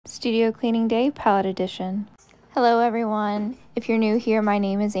Studio Cleaning Day Palette Edition. Hello everyone. If you're new here, my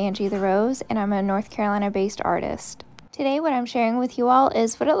name is Angie the Rose and I'm a North Carolina based artist. Today what I'm sharing with you all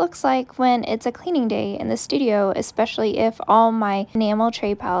is what it looks like when it's a cleaning day in the studio, especially if all my enamel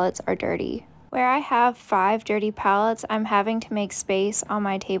tray palettes are dirty. Where I have 5 dirty palettes, I'm having to make space on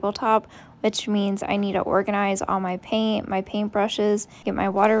my tabletop, which means I need to organize all my paint brushes, get my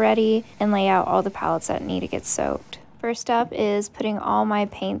water ready, and lay out all the palettes that need to get soaked. First up is putting all my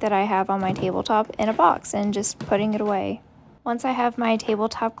paint that I have on my tabletop in a box and just putting it away. Once I have my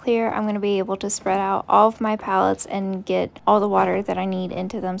tabletop clear, I'm going to be able to spread out all of my palettes and get all the water that I need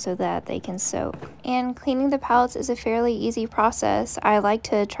into them so that they can soak. And cleaning the palettes is a fairly easy process. I like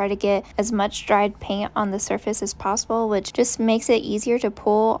to try to get as much dried paint on the surface as possible, which just makes it easier to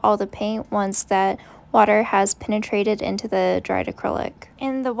pull all the paint once that water has penetrated into the dried acrylic.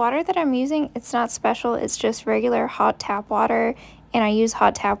 And the water that I'm using, it's not special, it's just regular hot tap water. And I use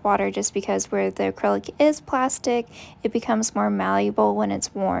hot tap water just because where the acrylic is plastic, it becomes more malleable when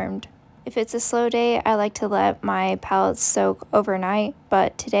it's warmed. If it's a slow day, I like to let my palettes soak overnight,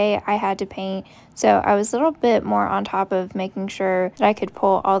 but today I had to paint, so I was a little bit more on top of making sure that I could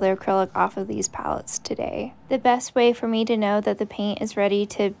pull all the acrylic off of these palettes today. The best way for me to know that the paint is ready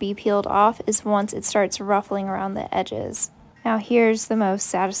to be peeled off is once it starts ruffling around the edges. Now here's the most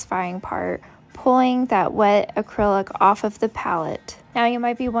satisfying part: pulling that wet acrylic off of the palette. Now you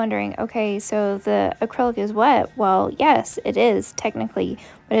might be wondering, okay, so the acrylic is wet. Well, yes, it is technically,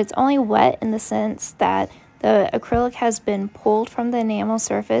 but it's only wet in the sense that the acrylic has been pulled from the enamel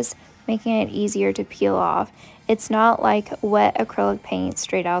surface, making it easier to peel off. It's not like wet acrylic paint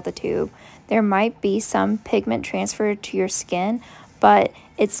straight out the tube. There might be some pigment transferred to your skin, but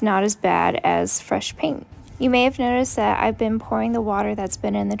it's not as bad as fresh paint. You may have noticed that I've been pouring the water that's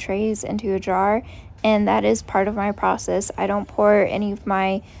been in the trays into a jar, and that is part of my process. I don't pour any of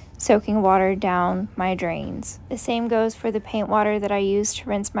my soaking water down my drains. The same goes for the paint water that I use to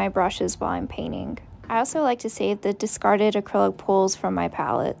rinse my brushes while I'm painting. I also like to save the discarded acrylic pools from my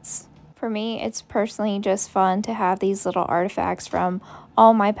palettes. For me, it's personally just fun to have these little artifacts from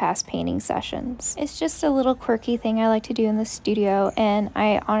all my past painting sessions. It's just a little quirky thing I like to do in the studio, and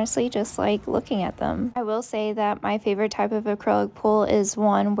I honestly just like looking at them. I will say that my favorite type of acrylic pool is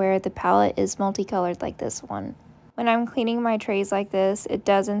one where the palette is multicolored like this one. When I'm cleaning my trays like this, it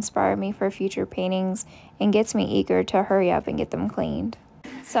does inspire me for future paintings and gets me eager to hurry up and get them cleaned.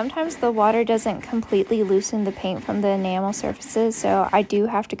 Sometimes the water doesn't completely loosen the paint from the enamel surfaces, so I do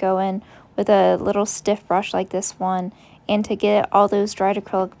have to go in with a little stiff brush like this one, and to get all those dried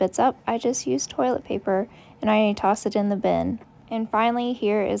acrylic bits up, I just use toilet paper and I toss it in the bin. And finally,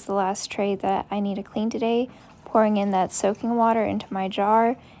 here is the last tray that I need to clean today, pouring in that soaking water into my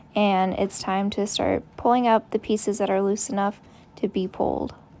jar, and it's time to start pulling up the pieces that are loose enough to be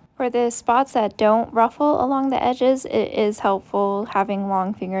pulled. For the spots that don't ruffle along the edges, it is helpful having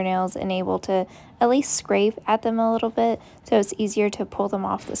long fingernails and able to at least scrape at them a little bit so it's easier to pull them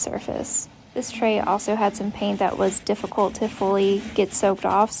off the surface. This tray also had some paint that was difficult to fully get soaked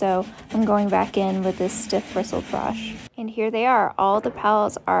off, so I'm going back in with this stiff bristled brush. And here they are. All the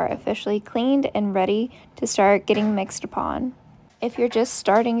palettes are officially cleaned and ready to start getting mixed upon. If you're just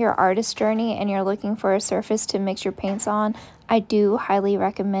starting your artist journey and you're looking for a surface to mix your paints on, I do highly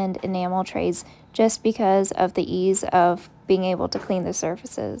recommend enamel trays just because of the ease of being able to clean the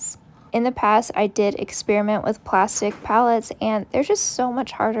surfaces. In the past, I did experiment with plastic palettes, and they're just so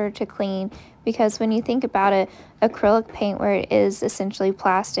much harder to clean because when you think about it, acrylic paint where it is essentially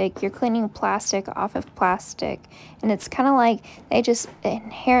plastic, you're cleaning plastic off of plastic, and it's kind of like they just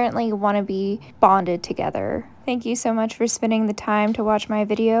inherently want to be bonded together. Thank you so much for spending the time to watch my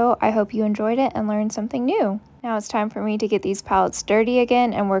video. I hope you enjoyed it and learned something new. Now it's time for me to get these palettes dirty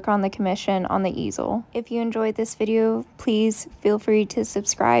again and work on the commission on the easel. If you enjoyed this video, please feel free to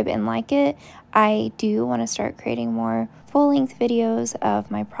subscribe and like it. I do want to start creating more full-length videos of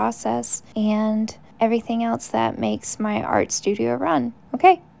my process and everything else that makes my art studio run.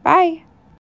 Okay, bye!